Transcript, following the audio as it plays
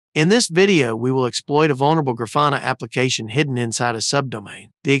In this video, we will exploit a vulnerable Grafana application hidden inside a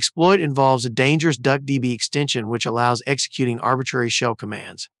subdomain. The exploit involves a dangerous duckdb extension which allows executing arbitrary shell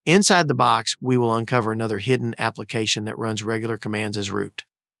commands. Inside the box, we will uncover another hidden application that runs regular commands as root.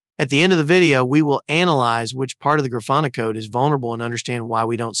 At the end of the video, we will analyze which part of the Grafana code is vulnerable and understand why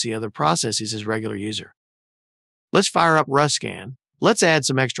we don't see other processes as regular user. Let's fire up RustScan. Let's add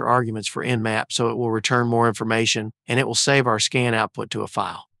some extra arguments for enmap so it will return more information and it will save our scan output to a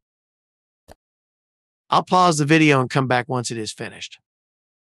file. I'll pause the video and come back once it is finished.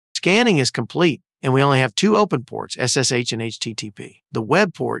 Scanning is complete, and we only have two open ports, SSH and HTTP. The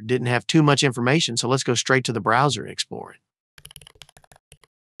web port didn't have too much information, so let's go straight to the browser and explore it.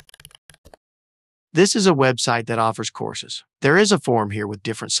 This is a website that offers courses. There is a form here with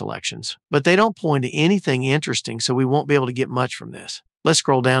different selections, but they don't point to anything interesting, so we won't be able to get much from this. Let's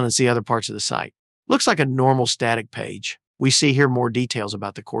scroll down and see other parts of the site. Looks like a normal static page. We see here more details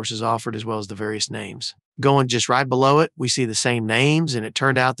about the courses offered as well as the various names. Going just right below it, we see the same names, and it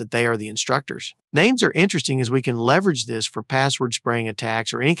turned out that they are the instructors. Names are interesting as we can leverage this for password spraying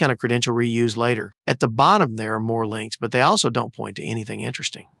attacks or any kind of credential reuse later. At the bottom, there are more links, but they also don't point to anything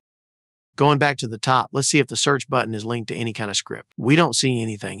interesting. Going back to the top, let's see if the search button is linked to any kind of script. We don't see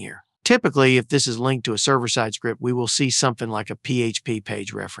anything here. Typically, if this is linked to a server-side script, we will see something like a PHP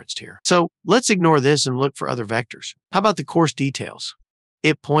page referenced here. So let's ignore this and look for other vectors. How about the course details?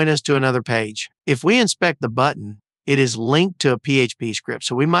 It points us to another page. If we inspect the button, it is linked to a PHP script,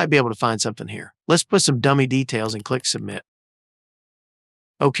 so we might be able to find something here. Let's put some dummy details and click Submit.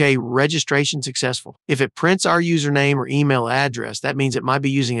 Okay, registration successful. If it prints our username or email address, that means it might be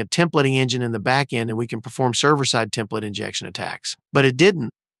using a templating engine in the back end and we can perform server-side template injection attacks. But it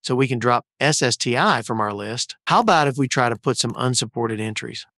didn't, so we can drop SSTI from our list. How about if we try to put some unsupported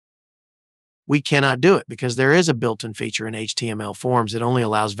entries? We cannot do it because there is a built-in feature in HTML forms that only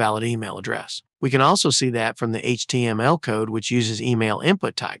allows valid email address. We can also see that from the HTML code, which uses email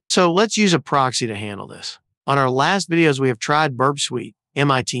input type. So let's use a proxy to handle this. On our last videos, we have tried Burp Suite,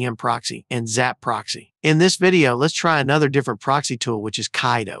 MITM proxy, and Zap proxy. In this video, let's try another different proxy tool, which is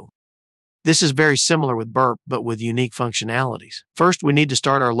Caido. This is very similar with Burp, but with unique functionalities. First, we need to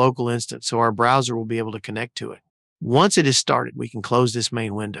start our local instance so our browser will be able to connect to it. Once it is started, we can close this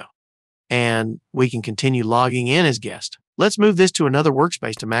main window, and we can continue logging in as guest. Let's move this to another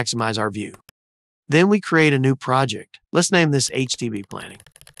workspace to maximize our view. Then we create a new project. Let's name this HTTP Planning.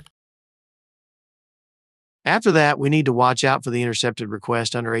 After that, we need to watch out for the intercepted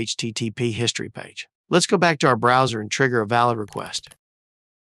request under HTTP history page. Let's go back to our browser and trigger a valid request.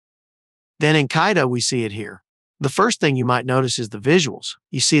 Then in Caido, we see it here. The first thing you might notice is the visuals.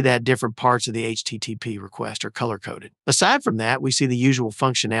 You see that different parts of the HTTP request are color-coded. Aside from that, we see the usual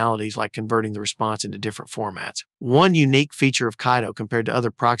functionalities like converting the response into different formats. One unique feature of Caido compared to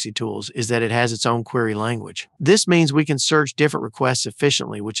other proxy tools is that it has its own query language. This means we can search different requests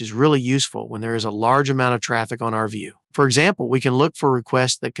efficiently, which is really useful when there is a large amount of traffic on our view. For example, we can look for a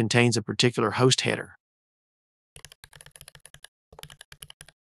request that contains a particular host header.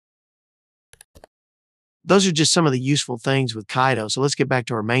 Those are just some of the useful things with Caido, so let's get back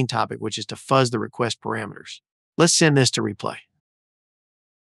to our main topic, which is to fuzz the request parameters. Let's send this to replay.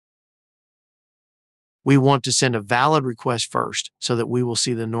 We want to send a valid request first so that we will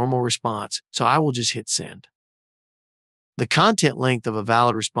see the normal response, so I will just hit send. The content length of a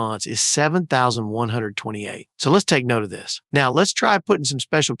valid response is 7,128, so let's take note of this. Now let's try putting some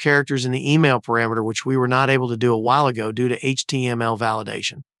special characters in the email parameter, which we were not able to do a while ago due to HTML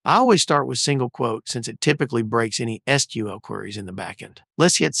validation. I always start with single quote since it typically breaks any SQL queries in the backend.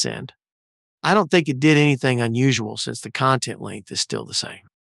 Let's hit send. I don't think it did anything unusual since the content length is still the same.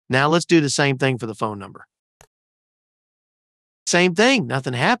 Now let's do the same thing for the phone number. Same thing,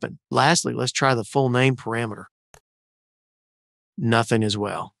 nothing happened. Lastly, let's try the full name parameter. Nothing as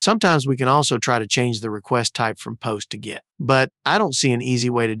well. Sometimes we can also try to change the request type from post to get, but I don't see an easy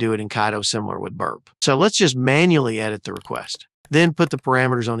way to do it in Caido similar with Burp. So let's just manually edit the request. Then put the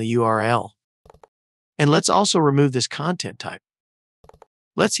parameters on the URL. And let's also remove this content type.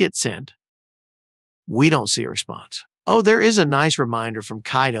 Let's hit send. We don't see a response. Oh, there is a nice reminder from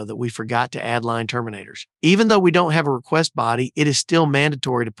Caido that we forgot to add line terminators. Even though we don't have a request body, it is still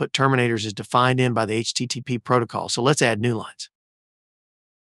mandatory to put terminators as defined in by the HTTP protocol. So let's add new lines.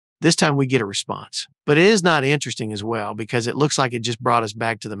 This time we get a response, but it is not interesting as well because it looks like it just brought us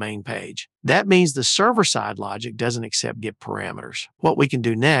back to the main page. That means the server-side logic doesn't accept get parameters. What we can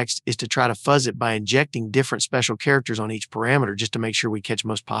do next is to try to fuzz it by injecting different special characters on each parameter just to make sure we catch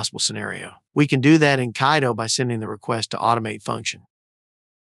most possible scenario. We can do that in Caido by sending the request to automate function.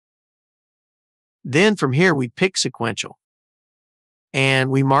 Then from here we pick sequential. and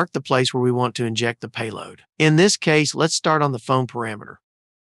we mark the place where we want to inject the payload. In this case, let's start on the phone parameter.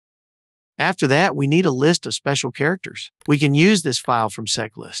 After that, we need a list of special characters. We can use this file from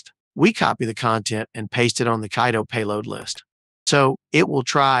seclist. We copy the content and paste it on the Caido payload list. So it will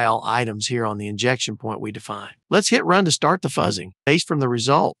try all items here on the injection point we define. Let's hit run to start the fuzzing. Based from the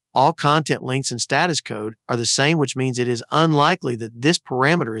result, all content links and status code are the same, which means it is unlikely that this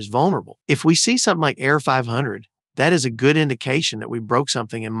parameter is vulnerable. If we see something like error 500, that is a good indication that we broke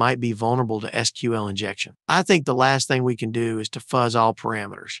something and might be vulnerable to SQL injection. I think the last thing we can do is to fuzz all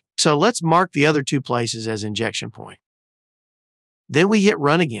parameters. So let's mark the other two places as injection point. Then we hit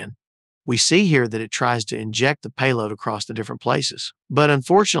run again. We see here that it tries to inject the payload across the different places. But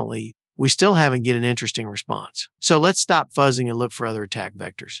unfortunately, we still haven't get an interesting response. So let's stop fuzzing and look for other attack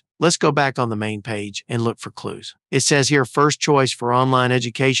vectors. Let's go back on the main page and look for clues. It says here, first choice for online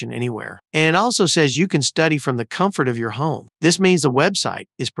education anywhere. And it also says you can study from the comfort of your home. This means the website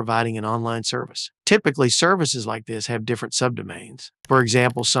is providing an online service. Typically, services like this have different subdomains. For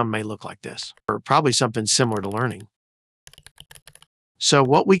example, some may look like this, or probably something similar to learning. So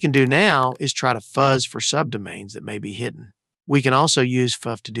what we can do now is try to fuzz for subdomains that may be hidden. We can also use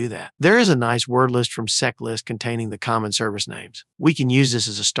FUF to do that. There is a nice word list from seclist containing the common service names. We can use this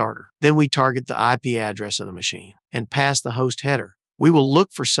as a starter. Then we target the IP address of the machine and pass the host header. We will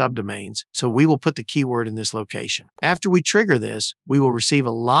look for subdomains, so we will put the keyword in this location. After we trigger this, we will receive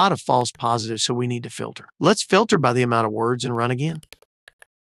a lot of false positives, so we need to filter. Let's filter by the amount of words and run again.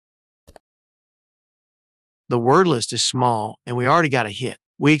 The word list is small, and we already got a hit.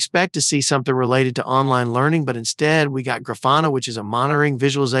 We expect to see something related to online learning, but instead we got Grafana, which is a monitoring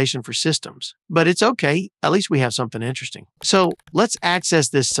visualization for systems. But it's okay, at least we have something interesting. So let's access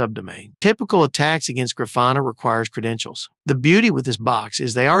this subdomain. Typical attacks against Grafana requires credentials. The beauty with this box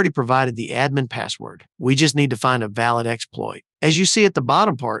is they already provided the admin password. We just need to find a valid exploit. As you see at the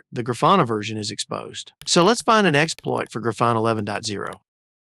bottom part, the Grafana version is exposed. So let's find an exploit for Grafana 11.0.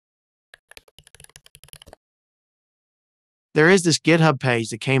 There is this GitHub page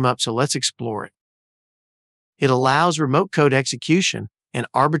that came up, so let's explore it. It allows remote code execution and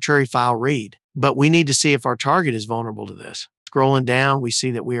arbitrary file read, but we need to see if our target is vulnerable to this. Scrolling down, we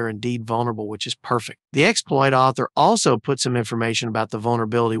see that we are indeed vulnerable, which is perfect. The exploit author also put some information about the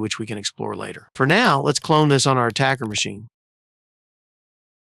vulnerability, which we can explore later. For now, let's clone this on our attacker machine.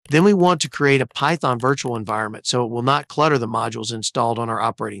 Then we want to create a Python virtual environment so it will not clutter the modules installed on our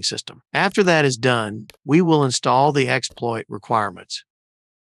operating system. After that is done, we will install the exploit requirements.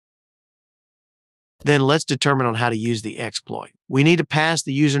 Then let's determine on how to use the exploit. We need to pass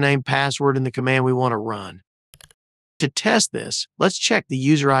the username, password, and the command we want to run. To test this, let's check the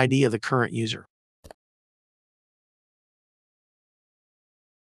user ID of the current user.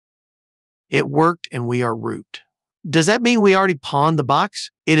 It worked and we are root. Does that mean we already pawned the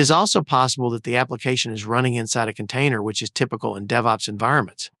box? It is also possible that the application is running inside a container, which is typical in DevOps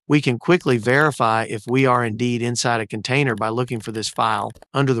environments. We can quickly verify if we are indeed inside a container by looking for this file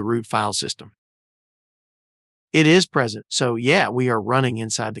under the root file system. It is present, so yeah, we are running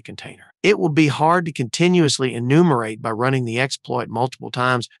inside the container. It will be hard to continuously enumerate by running the exploit multiple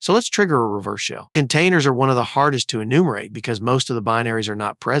times, so let's trigger a reverse shell. Containers are one of the hardest to enumerate because most of the binaries are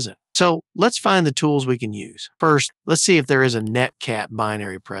not present. So let's find the tools we can use. First, let's see if there is a netcat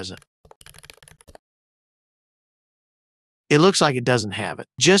binary present. It looks like it doesn't have it.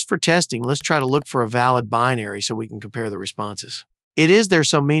 Just for testing, let's try to look for a valid binary so we can compare the responses. It is there,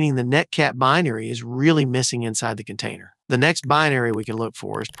 so meaning the netcat binary is really missing inside the container. The next binary we can look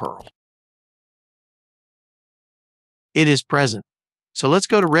for is Perl. It is present. So let's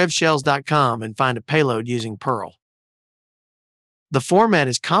go to revshells.com and find a payload using Perl. The format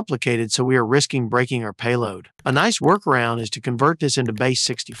is complicated, so we are risking breaking our payload. A nice workaround is to convert this into base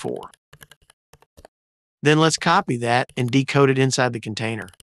 64. Then let's copy that and decode it inside the container.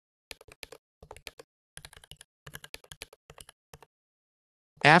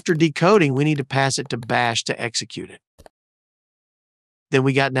 After decoding, we need to pass it to bash to execute it. Then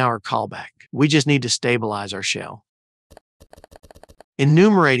we got now our callback. We just need to stabilize our shell.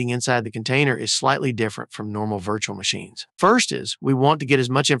 Enumerating inside the container is slightly different from normal virtual machines. First is, we want to get as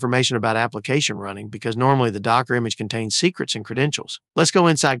much information about application running because normally the Docker image contains secrets and credentials. Let's go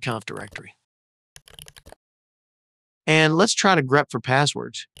inside conf directory. And let's try to grep for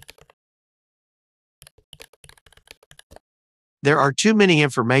passwords. There are too many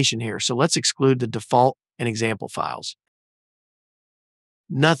information here, so let's exclude the default and example files.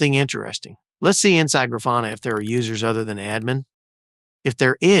 Nothing interesting. Let's see inside Grafana if there are users other than admin. If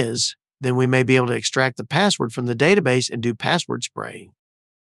there is, then we may be able to extract the password from the database and do password spraying.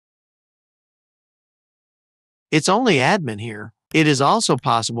 It's only admin here, It is also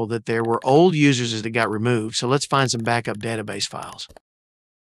possible that there were old users that got removed, so let's find some backup database files.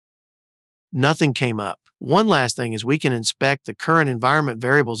 Nothing came up. One last thing is we can inspect the current environment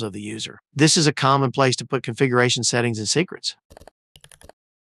variables of the user. This is a common place to put configuration settings and secrets.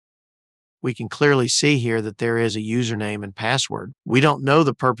 We can clearly see here that there is a username and password. We don't know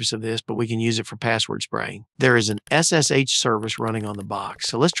the purpose of this, but we can use it for password spraying. There is an SSH service running on the box,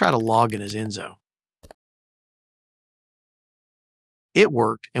 so let's try to log in as Enzo. It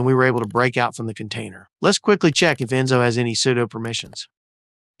worked, and we were able to break out from the container. Let's quickly check if Enzo has any sudo permissions.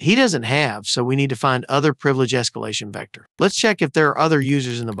 He doesn't have, so we need to find other privilege escalation vector. Let's check if there are other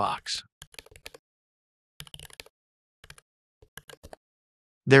users in the box.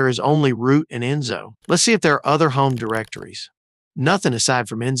 There is only root and Enzo. Let's see if there are other home directories. Nothing aside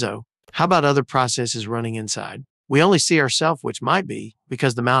from Enzo. How about other processes running inside? We only see ourselves, which might be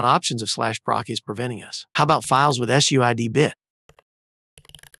because the mount options of /proc is preventing us. How about files with SUID bit?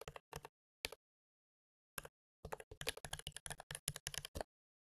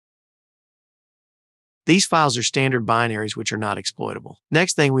 These files are standard binaries which are not exploitable.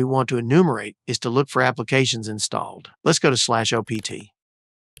 Next thing we want to enumerate is to look for applications installed. Let's go to /opt.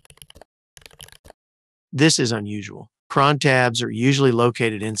 This is unusual. Cron tabs are usually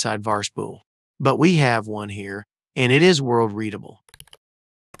located inside var spool, but we have one here, and it is world readable.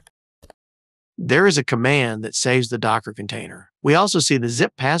 There is a command that saves the Docker container. We also see the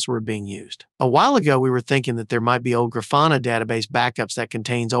zip password being used. A while ago, we were thinking that there might be old Grafana database backups that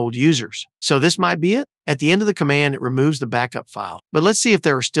contains old users. So this might be it. At the end of the command, it removes the backup file. But let's see if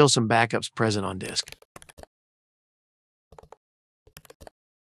there are still some backups present on disk.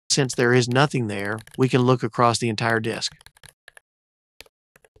 Since there is nothing there, we can look across the entire disk.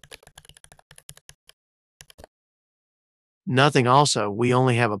 Nothing also, we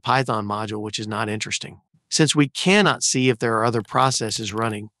only have a Python module, which is not interesting. Since we cannot see if there are other processes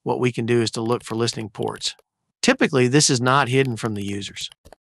running, what we can do is to look for listening ports. Typically, this is not hidden from the users.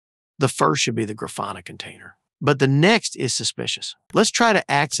 The first should be the Grafana container, but the next is suspicious. Let's try to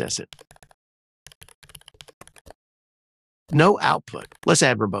access it. No output. Let's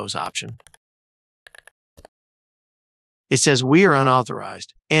add verbose option. It says we are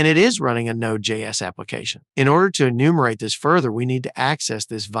unauthorized, and it is running a Node.js application. In order to enumerate this further, we need to access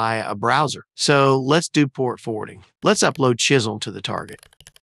this via a browser. So let's do port forwarding. Let's upload Chisel to the target.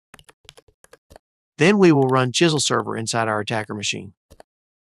 Then we will run Chisel server inside our attacker machine.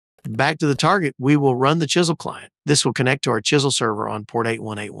 Back to the target, we will run the Chisel client. This will connect to our Chisel server on port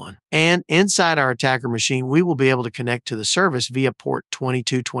 8181. And inside our attacker machine, we will be able to connect to the service via port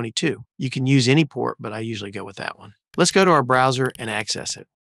 2222. You can use any port, but I usually go with that one. Let's go to our browser and access it.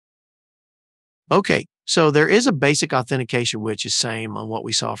 Okay, so there is a basic authentication which is same on what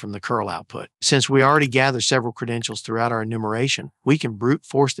we saw from the curl output. Since we already gathered several credentials throughout our enumeration, we can brute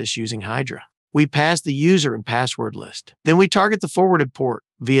force this using Hydra. We pass the user and password list. Then we target the forwarded port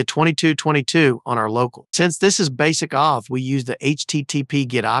via 2222 on our local. Since this is basic auth, we use the HTTP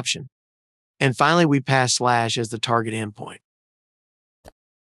GET option. And finally, we pass / as the target endpoint.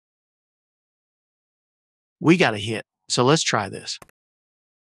 We got a hit, so let's try this.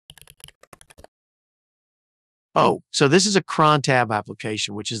 Oh, so this is a cron tab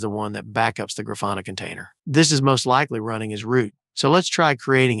application, which is the one that backups the Grafana container. This is most likely running as root, so let's try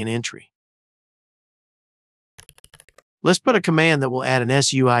creating an entry. Let's put a command that will add an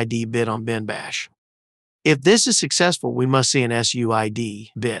SUID bit on bin bash. If this is successful, we must see an SUID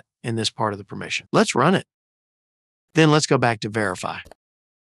bit in this part of the permission. Let's run it. Then let's go back to verify.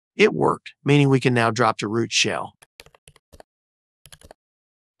 It worked, meaning we can now drop to root shell.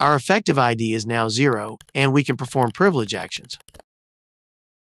 Our effective ID is now 0, and we can perform privilege actions.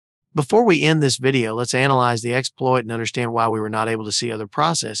 Before we end this video, let's analyze the exploit and understand why we were not able to see other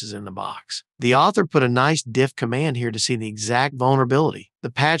processes in the box. The author put a nice diff command here to see the exact vulnerability. The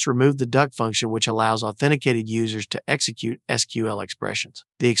patch removed the duck function, which allows authenticated users to execute SQL expressions.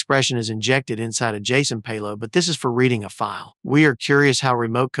 The expression is injected inside a JSON payload, but this is for reading a file. We are curious how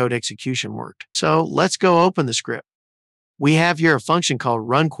remote code execution worked. So let's go open the script. We have here a function called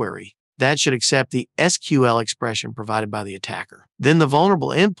runQuery. That should accept the SQL expression provided by the attacker. Then the vulnerable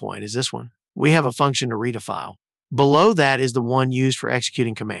endpoint is this one. We have a function to read a file. Below that is the one used for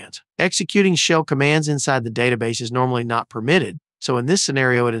executing commands. Executing shell commands inside the database is normally not permitted, so in this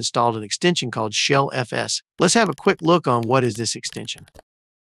scenario it installed an extension called shellfs. Let's have a quick look on what is this extension.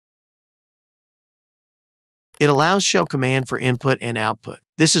 It allows shell command for input and output.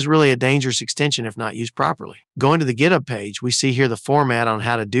 This is really a dangerous extension if not used properly. Going to the GitHub page, we see here the format on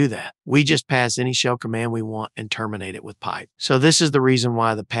how to do that. We just pass any shell command we want and terminate it with pipe. So this is the reason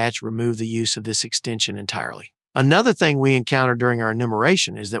why the patch removed the use of this extension entirely. Another thing we encountered during our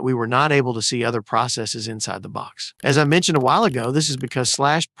enumeration is that we were not able to see other processes inside the box. As I mentioned a while ago, this is because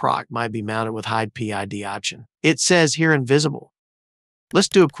 /proc might be mounted with hide PID option. It says here invisible. Let's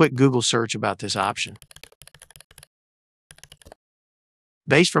do a quick Google search about this option.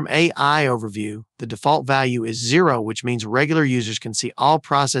 Based from AI overview, the default value is 0, which means regular users can see all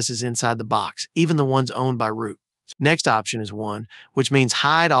processes inside the box, even the ones owned by root. Next option is 1, which means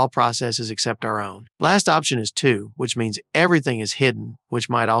hide all processes except our own. Last option is 2, which means everything is hidden, which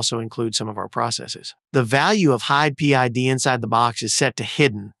might also include some of our processes. The value of hide PID inside the box is set to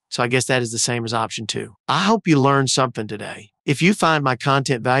hidden, so I guess that is the same as option 2. I hope you learned something today. If you find my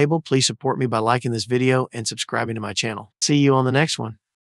content valuable, please support me by liking this video and subscribing to my channel. See you on the next one.